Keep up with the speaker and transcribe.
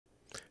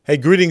Hey,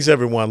 greetings,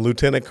 everyone.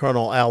 Lieutenant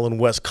Colonel Alan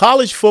West.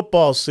 College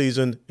football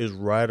season is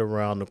right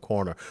around the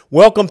corner.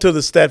 Welcome to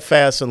the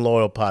Steadfast and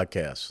Loyal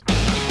podcast.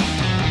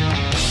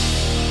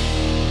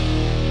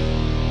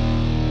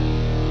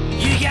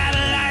 You gotta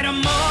light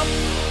 'em up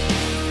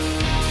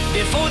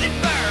before they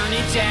burn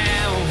it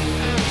down.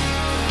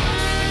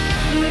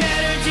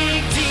 Better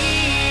dig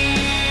deep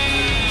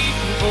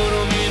and put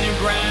 'em in the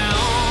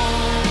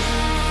ground.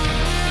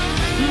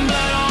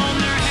 Blood on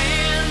their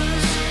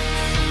hands,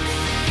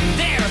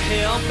 they're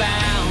hellbound.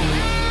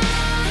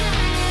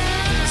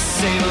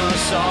 Save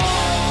us all.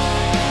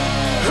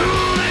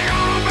 Ooh, they're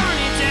gonna burn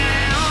it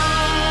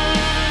down.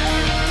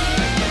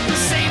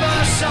 Save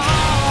us all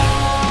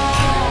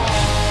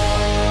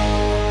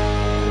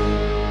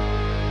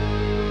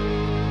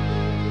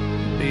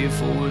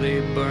before they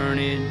burn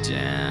it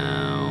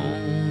down.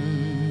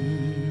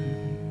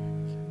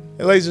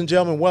 Hey, ladies and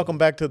gentlemen, welcome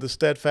back to the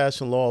Steadfast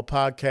and Loyal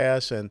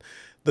podcast. And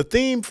the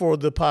theme for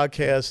the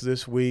podcast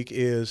this week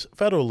is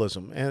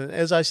federalism. And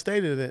as I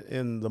stated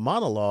in the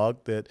monologue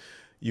that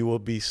you will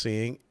be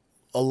seeing,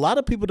 a lot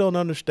of people don't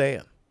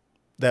understand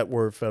that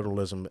word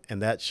federalism,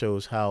 and that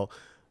shows how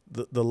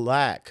the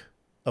lack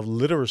of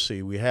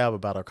literacy we have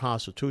about our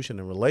Constitution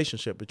and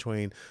relationship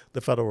between the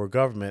federal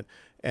government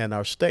and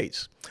our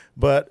states.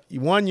 But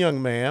one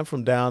young man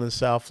from down in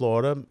South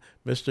Florida,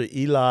 Mr.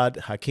 Elad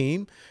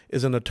Hakim,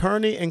 is an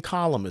attorney and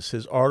columnist.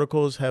 His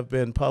articles have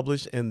been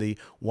published in the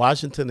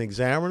Washington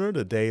Examiner,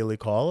 the Daily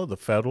Caller, the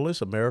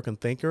Federalist, American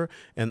Thinker,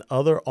 and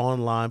other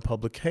online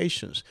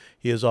publications.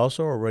 He is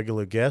also a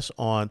regular guest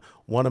on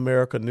One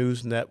America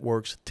News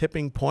Network's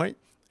Tipping Point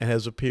and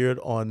has appeared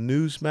on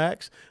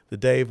Newsmax, The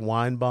Dave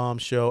Weinbaum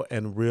Show,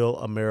 and Real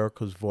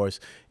America's Voice.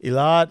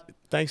 Elad,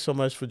 thanks so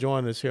much for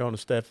joining us here on the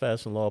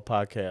Steadfast and Loyal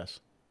podcast.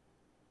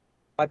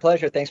 My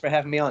pleasure. Thanks for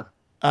having me on.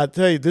 I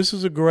tell you, this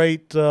is a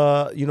great,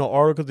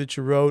 article that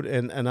you wrote,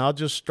 and I'll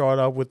just start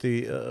off with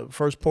the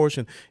first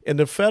portion. In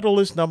the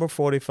Federalist number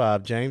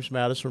 45, James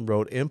Madison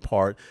wrote, in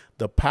part,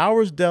 the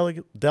powers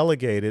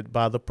delegated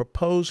by the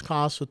proposed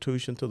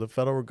Constitution to the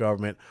federal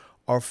government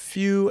are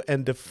few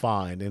and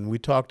defined, and we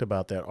talked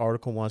about that,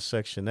 Article 1,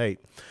 Section 8.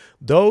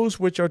 Those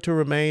which are to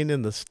remain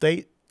in the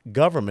state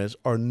governments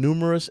are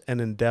numerous and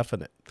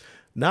indefinite.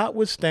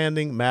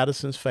 Notwithstanding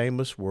Madison's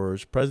famous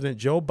words, President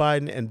Joe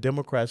Biden and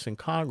Democrats in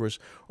Congress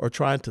are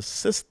trying to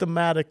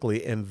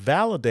systematically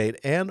invalidate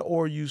and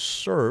or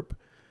usurp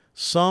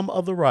some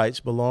of the rights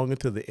belonging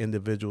to the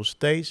individual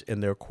states in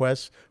their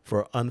quest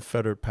for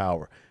unfettered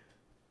power.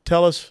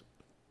 Tell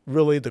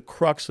really the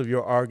crux of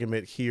your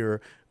argument here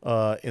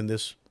in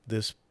this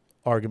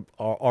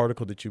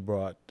article that you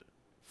brought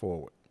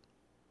forward.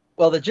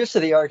 Well, the gist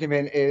of the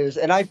argument is,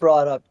 and I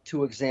brought up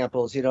two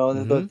examples,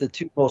 the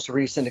two most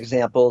recent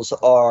examples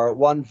are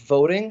one,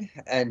 voting,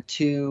 and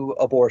two,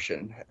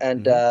 abortion.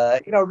 And,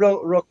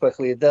 real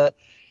quickly, the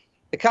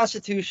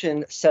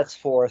Constitution sets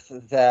forth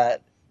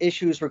that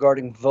issues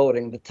regarding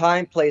voting, the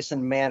time, place,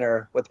 and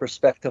manner with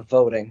respect to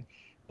voting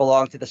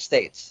belong to the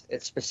states.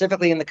 It's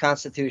specifically in the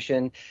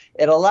Constitution.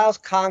 It allows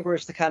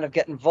Congress to kind of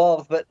get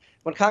involved, but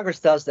when Congress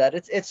does that,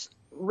 it's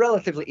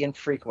relatively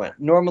infrequent.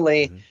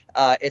 Normally,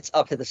 it's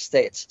up to the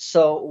states.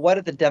 So what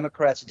did the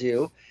Democrats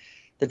do?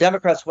 The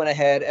Democrats went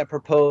ahead and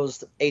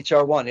proposed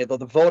H.R. 1,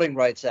 the Voting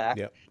Rights Act.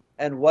 Yep.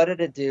 And what did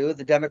it do?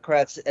 The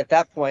Democrats at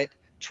that point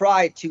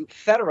tried to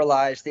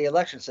federalize the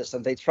election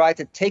system. They tried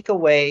to take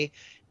away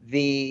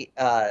the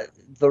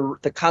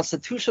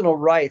constitutional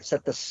rights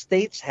that the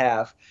states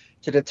have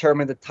to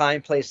determine the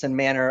time, place, and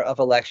manner of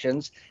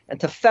elections and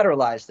to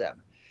federalize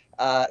them.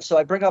 So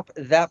I bring up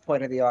that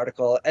point of the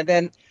article. And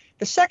then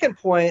the second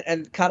point,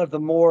 and kind of the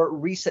more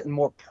recent and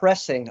more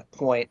pressing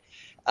point,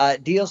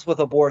 deals with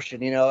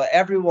abortion.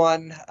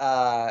 Everyone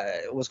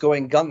was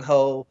going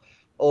gung-ho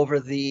over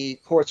the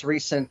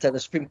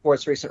Supreme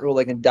Court's recent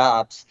ruling in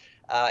Dobbs.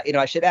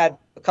 I should add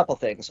a couple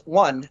things.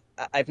 One,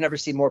 I've never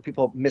seen more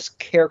people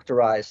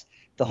mischaracterize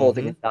the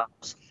holding in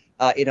Dobbs.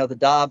 The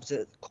Dobbs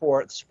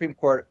court, the Supreme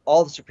Court,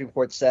 all the Supreme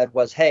Court said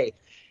was, hey,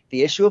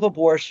 the issue of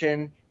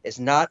abortion is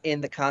not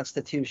in the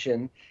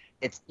Constitution.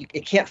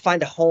 It can't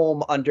find a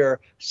home under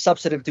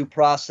substantive due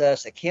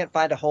process. It can't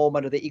find a home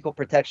under the Equal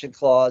Protection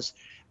Clause.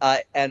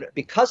 And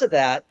because of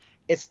that,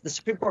 the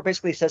Supreme Court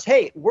basically says,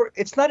 hey,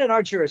 it's not in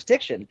our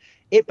jurisdiction.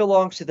 It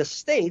belongs to the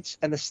states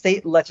and the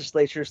state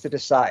legislatures to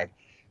decide.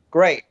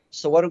 Great.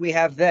 So what do we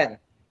have then?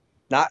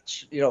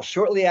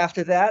 Shortly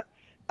after that,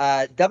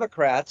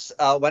 Democrats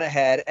went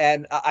ahead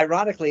and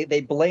ironically,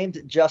 they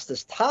blamed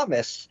Justice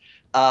Thomas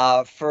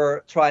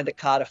for trying to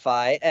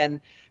codify.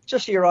 And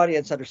just so your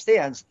audience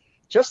understands,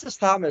 Justice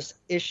Thomas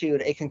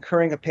issued a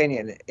concurring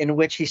opinion in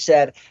which he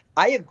said,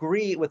 I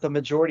agree with the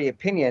majority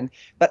opinion,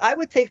 but I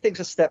would take things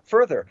a step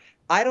further.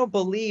 I don't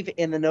believe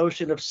in the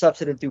notion of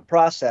substantive due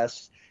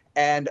process.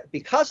 And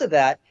because of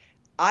that,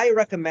 I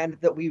recommend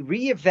that we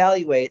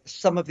reevaluate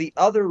some of the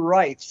other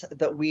rights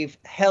that we've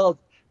held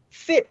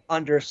fit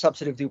under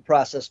substantive due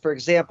process. For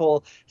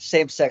example,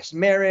 same-sex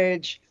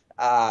marriage,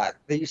 the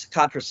use of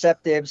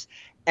contraceptives.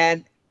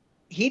 And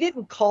he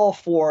didn't call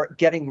for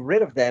getting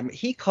rid of them.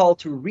 He called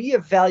to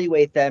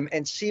reevaluate them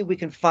and see if we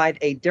can find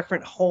a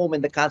different home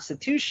in the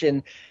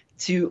Constitution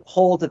to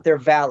hold that they're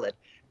valid.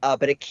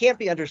 But it can't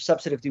be under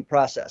substantive due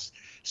process.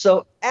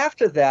 So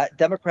after that,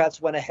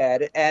 Democrats went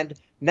ahead and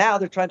now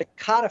they're trying to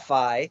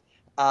codify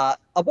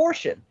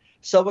abortion.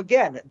 So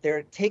again,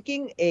 they're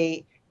taking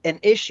an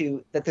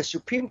issue that the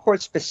Supreme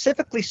Court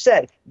specifically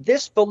said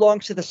this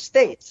belongs to the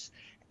states,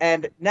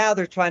 and now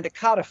they're trying to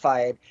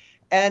codify it.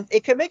 And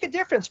it can make a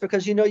difference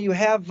because, you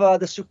have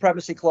the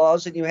supremacy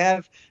clause and you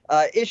have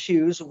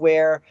issues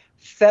where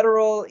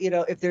federal,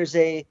 if there's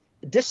a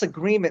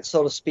disagreement,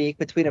 so to speak,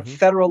 between a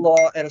federal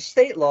law and a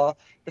state law,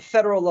 the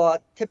federal law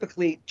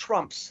typically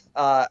trumps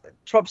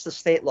the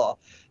state law.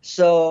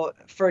 So,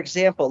 for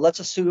example, let's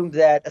assume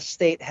that a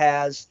state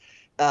has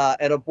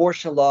an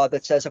abortion law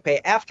that says,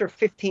 okay, after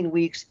 15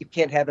 weeks, you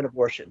can't have an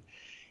abortion.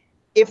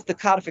 If the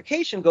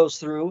codification goes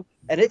through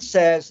and it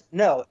says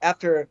no,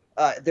 after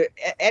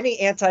any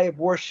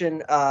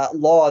anti-abortion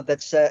law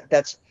that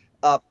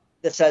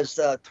says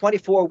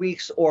 24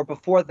 weeks or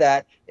before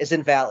that is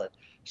invalid.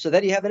 So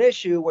then you have an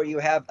issue where you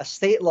have a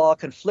state law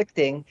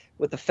conflicting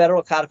with the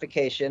federal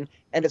codification,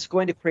 and it's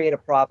going to create a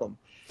problem.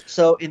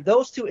 So in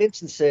those two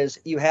instances,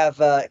 you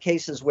have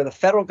cases where the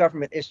federal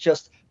government is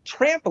just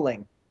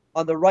trampling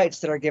on the rights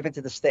that are given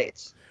to the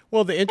states.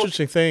 Well, the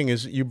interesting thing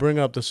is you bring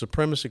up the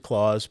supremacy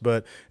clause,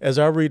 but as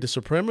I read the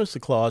supremacy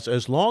clause,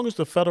 as long as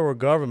the federal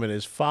government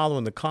is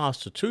following the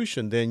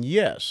Constitution, then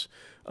yes,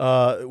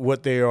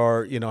 what they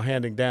are,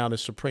 handing down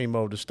is supreme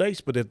over the states.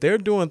 But if they're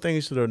doing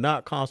things that are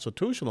not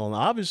constitutional, and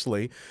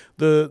obviously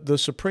the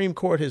Supreme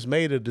Court has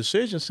made a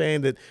decision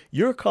saying that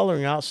you're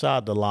coloring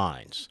outside the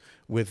lines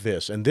with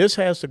this, and this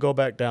has to go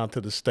back down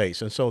to the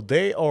states. And so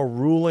they are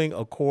ruling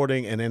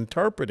according and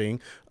interpreting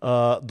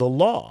the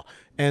law.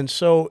 And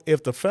so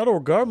if the federal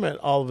government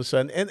all of a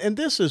sudden, and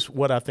this is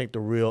what I think the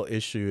real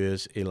issue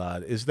is,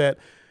 Elad, is that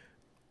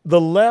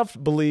the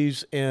left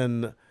believes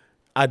in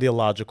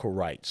ideological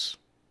rights.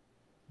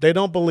 They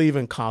don't believe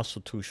in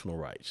constitutional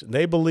rights.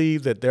 They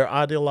believe that their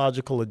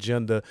ideological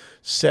agenda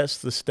sets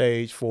the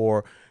stage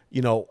for,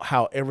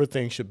 how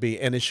everything should be,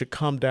 and it should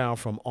come down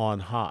from on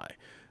high.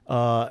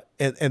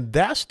 And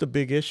that's the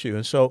big issue.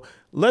 And so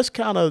let's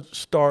kind of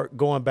start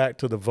going back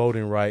to the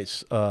voting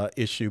rights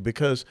issue,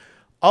 because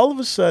all of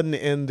a sudden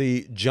in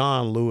the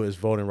John Lewis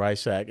Voting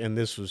Rights Act, and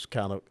this was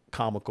kind of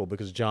comical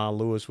because John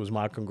Lewis was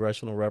my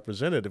congressional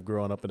representative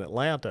growing up in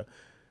Atlanta,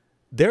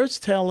 they're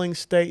telling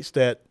states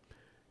that,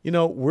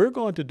 we're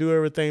going to do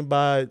everything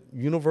by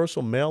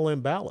universal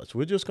mail-in ballots.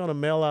 We're just going to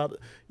mail out,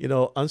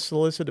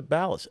 unsolicited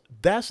ballots.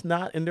 That's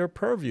not in their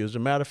purview. As a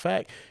matter of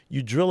fact,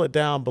 you drill it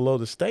down below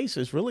the states,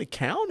 it's really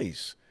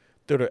counties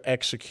that are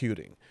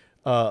executing,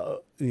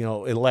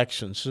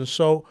 elections. And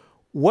so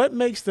what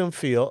makes them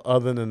feel,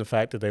 other than the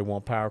fact that they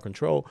want power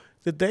control,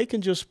 that they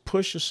can just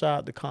push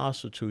aside the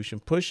Constitution,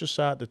 push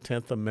aside the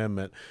 10th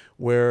Amendment,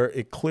 where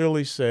it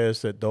clearly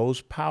says that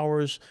those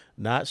powers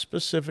not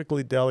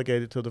specifically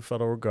delegated to the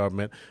federal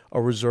government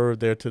are reserved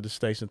there to the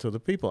states and to the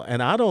people.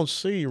 And I don't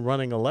see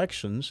running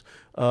elections,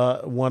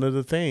 one of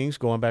the things,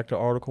 going back to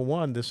Article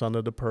 1, that's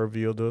under the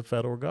purview of the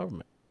federal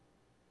government.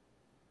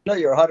 No,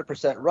 you're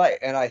 100% right.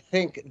 And I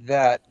think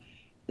that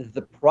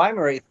the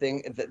primary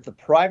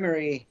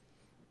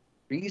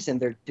reason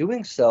they're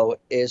doing so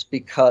is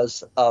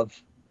because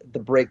of the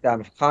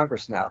breakdown of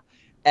Congress now.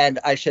 And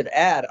I should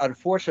add,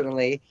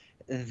 unfortunately,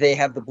 they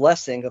have the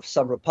blessing of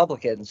some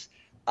Republicans,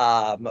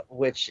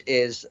 which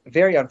is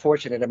very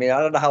unfortunate. I mean, I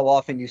don't know how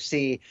often you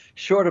see,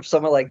 short of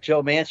someone like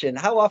Joe Manchin,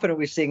 how often are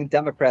we seeing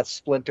Democrats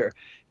splinter?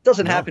 It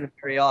doesn't happen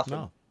very often.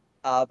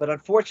 No. But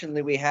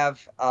unfortunately, we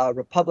have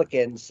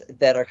Republicans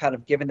that are kind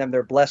of giving them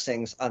their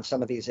blessings on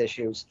some of these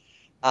issues.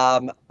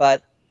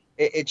 But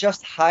it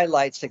just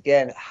highlights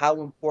again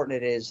how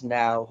important it is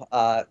now,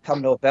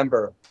 come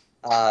November,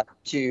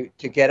 to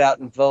get out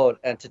and vote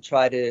and to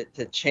try to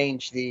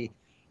change the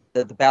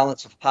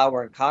balance of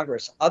power in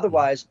Congress.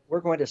 Otherwise,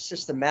 we're going to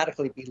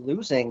systematically be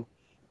losing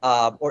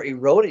or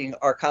eroding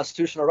our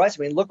constitutional rights.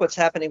 I mean, look what's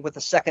happening with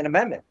the Second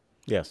Amendment.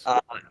 Yes.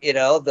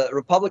 The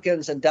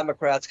Republicans and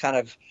Democrats kind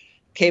of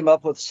came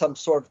up with some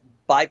sort of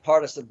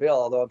bipartisan bill,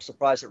 although I'm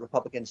surprised that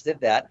Republicans did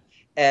that.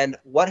 And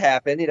what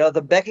happened?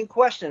 The begging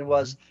question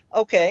was,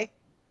 okay,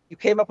 you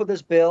came up with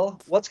this bill.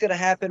 What's going to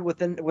happen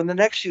when the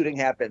next shooting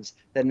happens?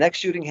 The next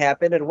shooting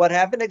happened, and what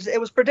happened? It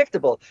was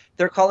predictable.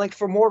 They're calling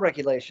for more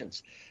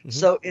regulations. Mm-hmm.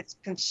 So it's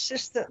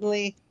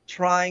consistently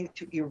trying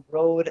to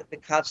erode the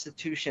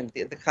Constitution,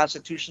 the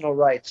constitutional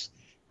rights.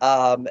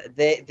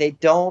 They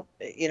don't,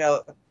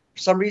 for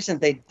some reason,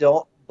 they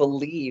don't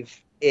believe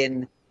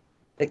in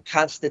the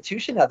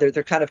Constitution. Now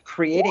they're kind of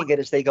creating it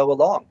as they go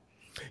along.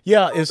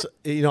 Yeah,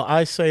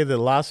 I say that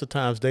lots of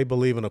times they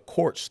believe in a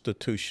court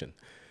institution.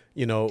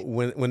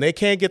 When they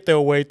can't get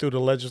their way through the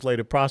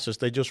legislative process,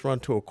 they just run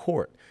to a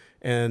court.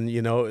 And,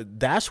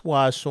 that's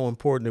why it's so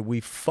important that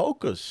we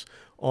focus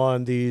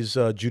on these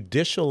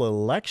judicial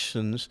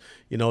elections,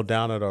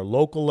 down at our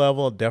local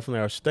level,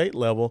 definitely our state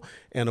level,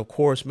 and, of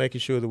course,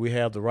 making sure that we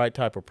have the right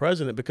type of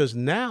president, because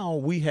now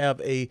we have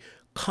a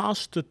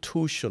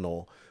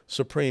constitutional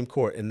Supreme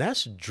Court. And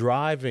that's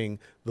driving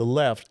the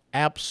left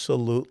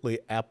absolutely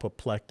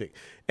apoplectic.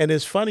 And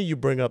it's funny you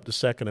bring up the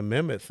Second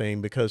Amendment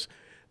thing, because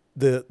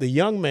the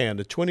young man,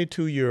 the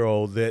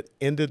 22-year-old that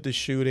ended the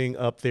shooting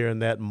up there in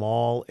that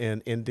mall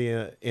in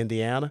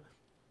Indiana,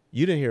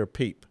 you didn't hear a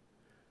peep.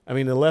 I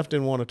mean, the left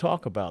didn't want to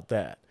talk about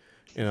that,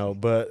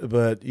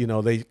 but you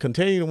know, they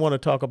continue to want to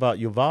talk about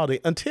Uvalde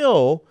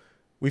until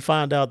we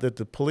find out that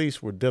the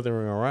police were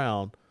dithering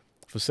around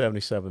for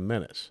 77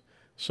 minutes.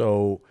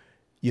 So,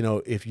 you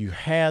know, if you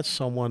had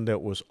someone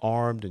that was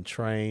armed and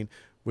trained,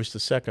 which the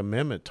Second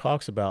Amendment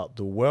talks about,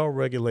 the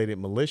well-regulated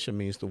militia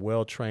means the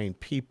well-trained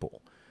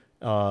people.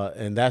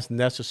 And that's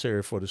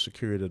necessary for the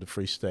security of the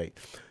free state.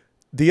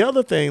 The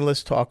other thing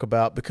let's talk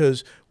about,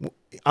 because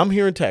I'm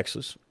here in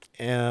Texas,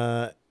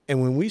 and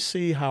when we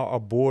see how our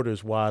border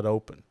is wide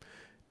open,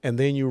 and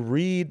then you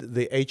read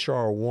the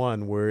H.R.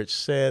 1 where it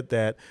said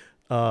that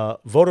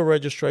voter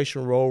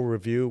registration roll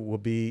review will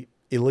be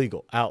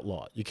illegal,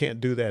 outlawed. You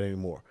can't do that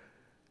anymore.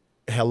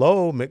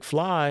 Hello,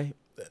 McFly,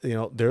 you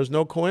know, there's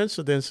no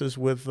coincidences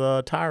with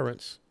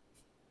tyrants.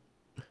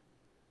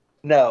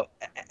 No.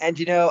 And,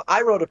 you know,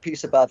 I wrote a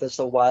piece about this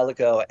a while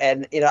ago,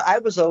 and, you know, I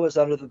was always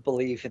under the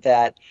belief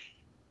that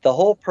the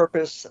whole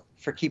purpose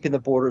for keeping the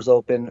borders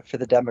open for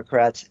the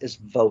Democrats is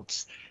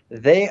votes.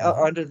 They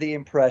are under the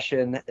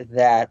impression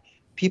that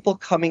people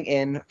coming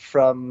in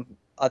from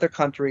other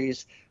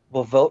countries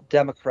will vote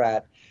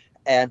Democrat.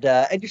 And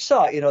you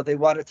saw, you know, they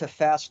wanted to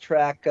fast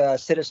track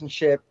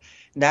citizenship.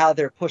 Now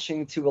they're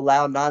pushing to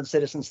allow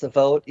non-citizens to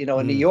vote. You know,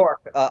 in New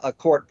York, a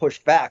court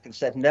pushed back and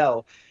said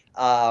no.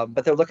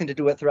 But they're looking to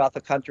do it throughout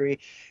the country.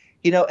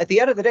 You know, at the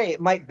end of the day, it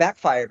might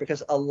backfire,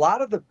 because a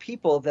lot of the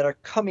people that are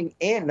coming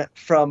in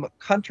from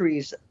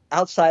countries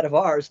outside of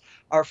ours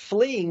are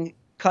fleeing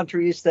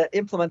countries that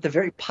implement the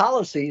very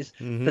policies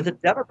that the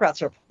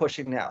Democrats are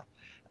pushing now.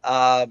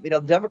 You know,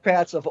 the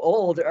Democrats of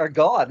old are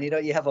gone. You know,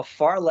 you have a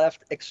far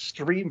left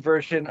extreme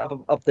version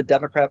of the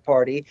Democrat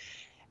Party.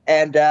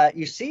 And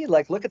you see,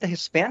 like, look at the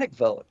Hispanic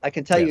vote. I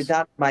can tell you,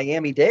 not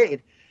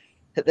Miami-Dade.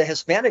 The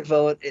Hispanic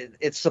vote,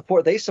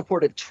 they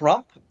supported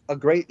Trump a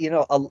great,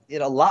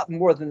 a lot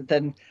more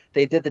than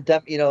they did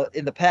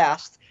in the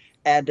past.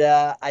 And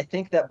I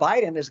think that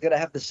Biden is going to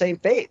have the same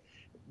fate.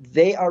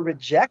 They are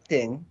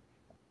rejecting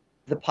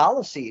the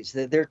policies.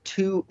 They're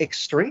too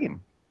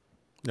extreme.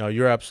 No,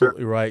 you're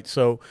absolutely right.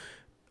 So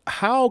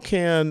how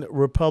can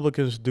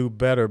Republicans do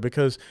better?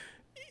 Because,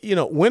 you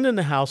know, winning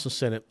the House and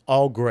Senate,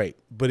 all great.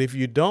 But if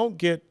you don't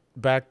get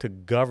back to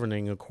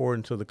governing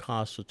according to the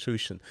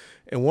Constitution.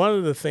 And one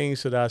of the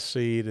things that I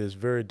see that is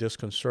very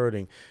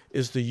disconcerting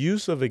is the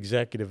use of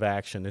executive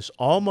action. It's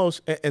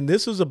almost, and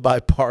this is a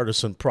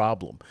bipartisan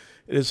problem,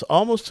 it is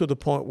almost to the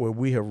point where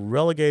we have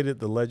relegated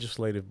the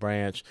legislative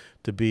branch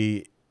to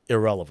be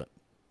irrelevant.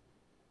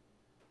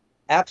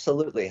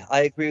 Absolutely.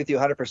 I agree with you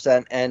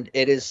 100%. And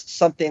it is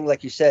something,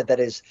 like you said, that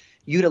is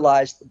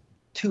utilized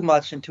too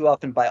much and too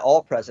often by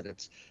all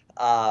presidents.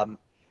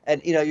 And,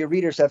 you know, your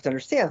readers have to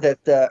understand that,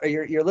 or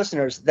your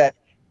listeners, that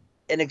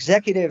an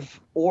executive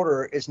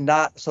order is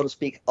not, so to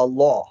speak, a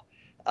law.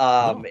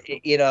 No.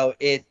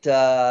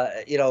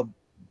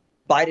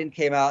 Biden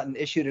came out and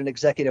issued an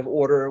executive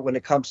order when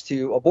it comes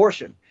to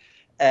abortion.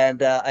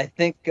 And I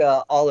think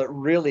all it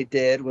really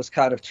did was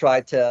kind of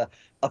try to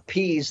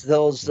appease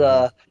those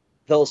far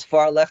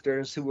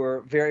lefters who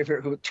were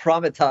who were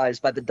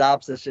traumatized by the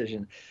Dobbs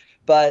decision.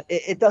 But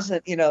it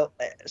doesn't,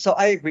 so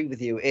I agree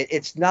with you.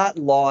 It's not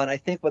law. And I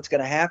think what's going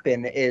to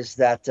happen is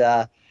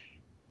that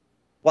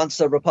once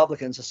the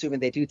Republicans, assuming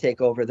they do take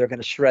over, they're going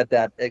to shred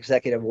that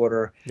executive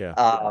order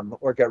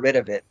or get rid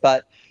of it.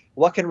 But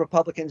what can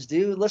Republicans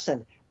do?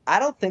 Listen, I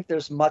don't think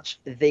there's much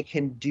they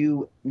can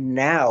do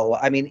now.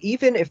 I mean,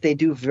 even if they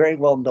do very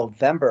well in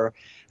November,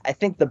 I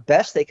think the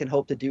best they can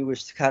hope to do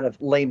is to kind of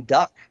lame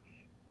duck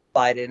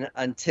Biden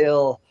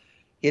until,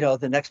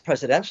 the next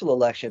presidential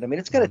election. I mean,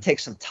 it's going to take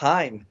some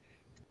time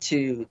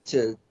to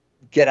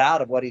get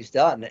out of what he's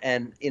done.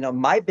 And,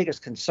 my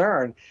biggest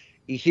concern,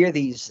 you hear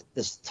this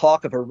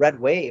talk of a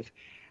red wave.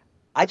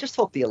 I just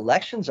hope the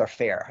elections are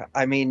fair.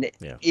 I mean,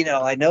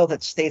 I know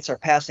that states are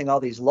passing all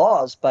these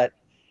laws, but,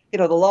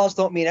 the laws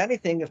don't mean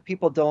anything if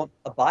people don't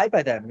abide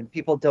by them and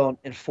people don't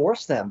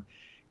enforce them.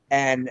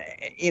 And,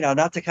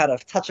 not to kind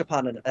of touch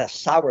upon a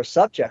sour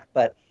subject,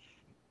 but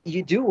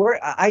you do worry.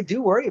 I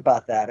do worry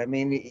about that. I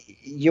mean,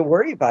 you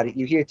worry about it.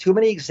 You hear too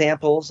many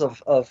examples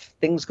of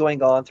things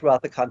going on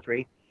throughout the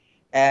country.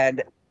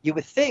 And you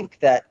would think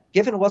that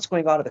given what's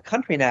going on in the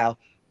country now,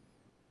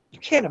 you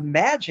can't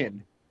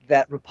imagine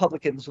that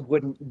Republicans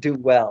wouldn't do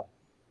well.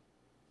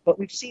 But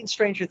we've seen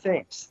stranger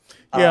things.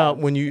 Yeah,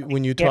 when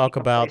you talk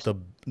about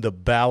the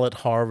ballot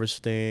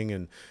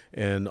harvesting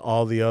and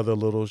all the other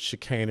little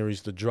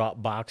chicaneries, the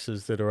drop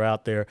boxes that are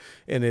out there.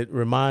 And it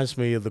reminds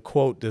me of the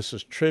quote that's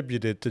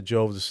attributed to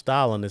Joseph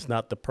Stalin: "It's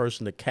not the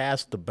person that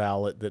casts the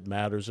ballot that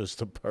matters, it's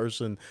the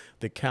person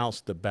that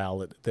counts the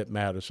ballot that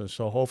matters." And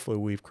so hopefully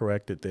we've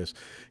corrected this.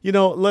 You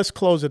know, let's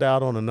close it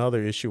out on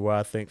another issue where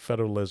I think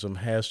federalism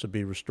has to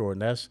be restored,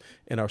 and that's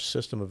in our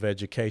system of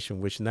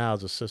education, which now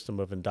is a system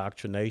of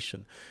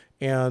indoctrination.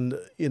 And,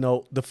 you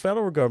know, the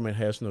federal government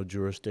has no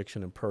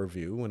jurisdiction and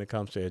purview when it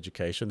comes to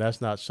education. That's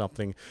not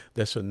something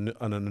that's an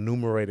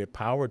enumerated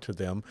power to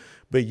them.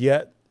 But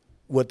yet,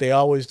 what they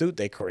always do,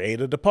 they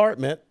create a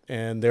department,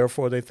 and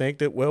therefore they think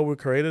that, well, we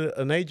created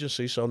an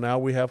agency, so now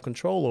we have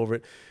control over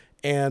it.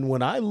 And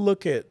when I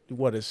look at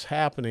what is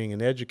happening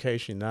in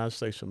education in the United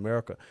States of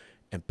America,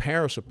 and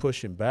parents are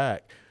pushing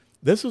back,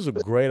 this is a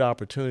great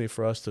opportunity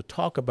for us to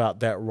talk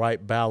about that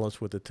right balance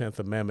with the 10th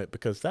Amendment,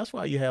 because that's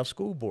why you have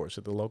school boards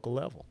at the local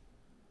level.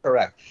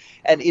 Correct.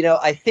 And, you know,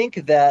 I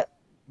think that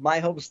my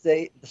home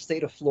state, the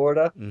state of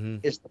Florida,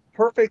 is the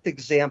perfect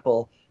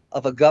example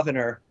of a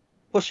governor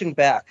pushing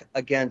back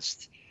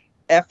against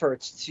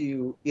efforts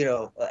to, you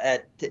know,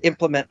 to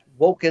implement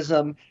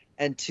wokeism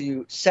and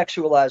to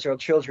sexualize our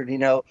children. You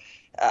know,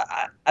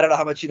 I don't know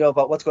how much you know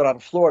about what's going on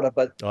in Florida,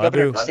 but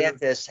Governor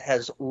DeSantis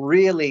has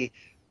really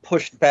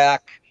pushed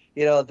back.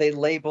 You know, they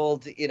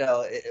labeled, you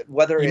know,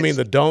 whether you mean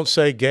the "Don't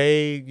Say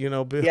Gay," you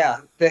know, bill?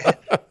 Yeah,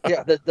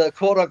 the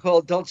quote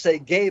unquote "Don't Say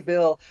Gay"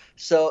 bill.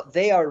 So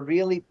they are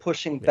really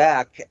pushing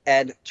back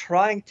and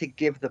trying to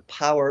give the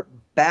power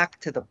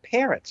back to the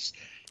parents.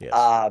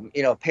 Yes.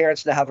 You know,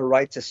 parents now have a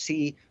right to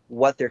see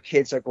what their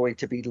kids are going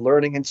to be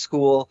learning in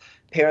school.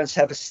 Parents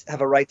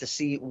have a right to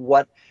see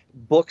what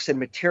books and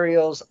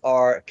materials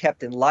are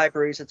kept in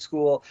libraries at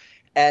school,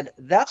 and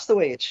that's the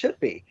way it should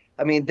be.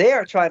 I mean, they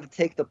are trying to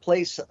take the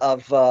place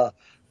of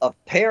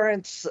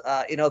parents,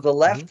 you know, the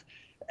left,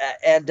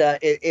 and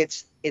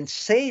it's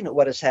insane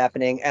what is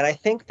happening. And I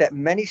think that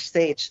many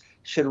states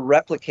should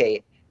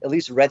replicate, at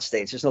least red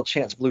states. There's no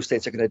chance blue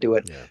states are going to do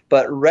it,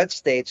 but red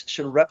states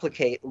should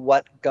replicate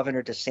what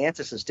Governor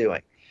DeSantis is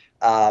doing,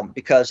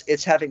 because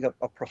it's having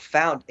a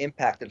profound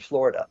impact in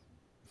Florida.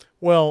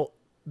 Well,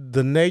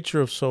 the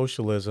nature of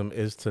socialism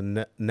is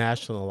to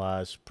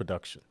nationalize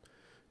production,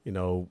 you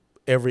know,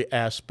 every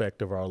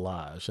aspect of our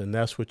lives. And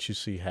that's what you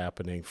see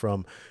happening,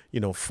 from, you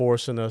know,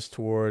 forcing us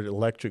toward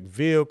electric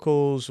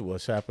vehicles,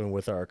 what's happening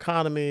with our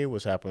economy,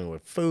 what's happening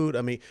with food.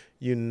 I mean,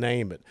 you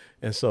name it.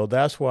 And so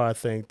that's why I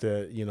think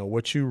that, you know,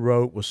 what you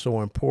wrote was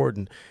so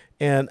important.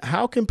 And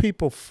how can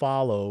people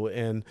follow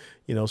and,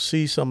 you know,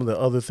 see some of the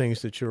other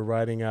things that you're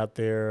writing out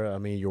there? I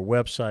mean, your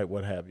website,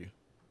 what have you?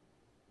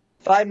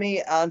 Find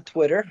me on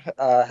Twitter,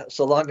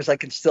 so long as I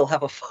can still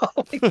have a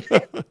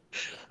following.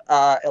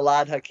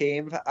 Elad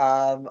Hakim.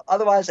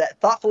 Otherwise,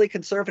 Thoughtfully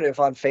Conservative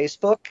on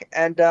Facebook.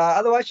 And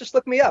otherwise, just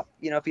look me up,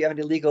 you know, if you have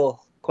any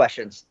legal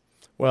questions.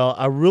 Well,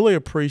 I really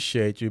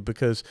appreciate you,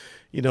 because,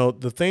 you know,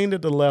 the thing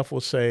that the left will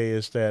say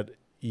is that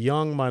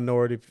young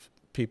minority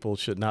people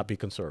should not be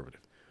conservative,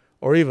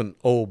 or even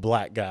old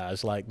black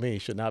guys like me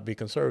should not be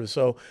conservative.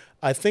 So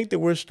I think that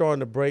we're starting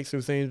to break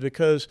through things,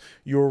 because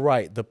you're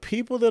right. The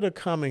people that are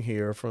coming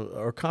here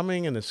are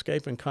coming and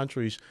escaping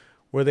countries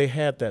where they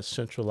had that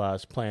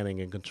centralized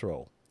planning and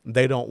control.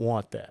 They don't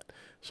want that.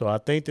 So I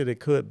think that it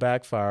could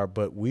backfire,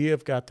 but we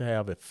have got to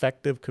have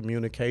effective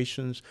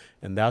communications,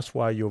 and that's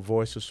why your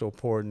voice is so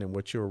important, and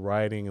what you're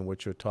writing and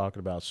what you're talking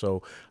about.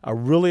 So I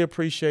really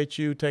appreciate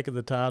you taking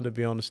the time to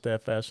be on the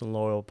Steadfast and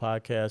Loyal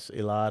podcast,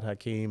 Elad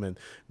Hakim, and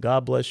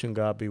God bless you and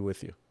God be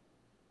with you.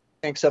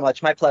 Thanks so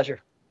much. My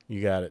pleasure.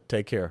 You got it.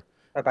 Take care.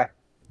 Bye-bye.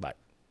 Bye.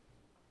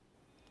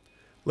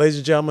 Ladies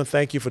and gentlemen,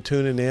 thank you for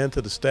tuning in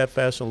to the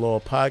Steadfast and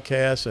Loyal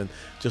podcast, and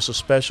just a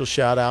special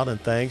shout out and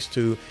thanks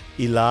to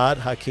Elad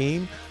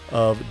Hakim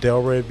of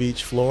Delray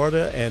Beach,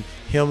 Florida, and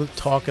him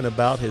talking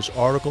about his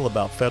article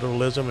about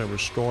federalism and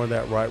restoring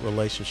that right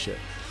relationship.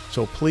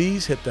 So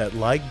please hit that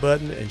like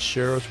button and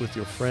share us with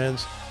your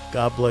friends.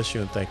 God bless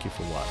you, and thank you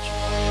for watching.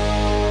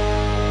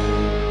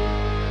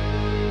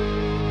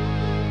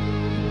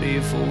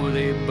 Before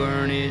they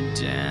burn it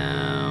down.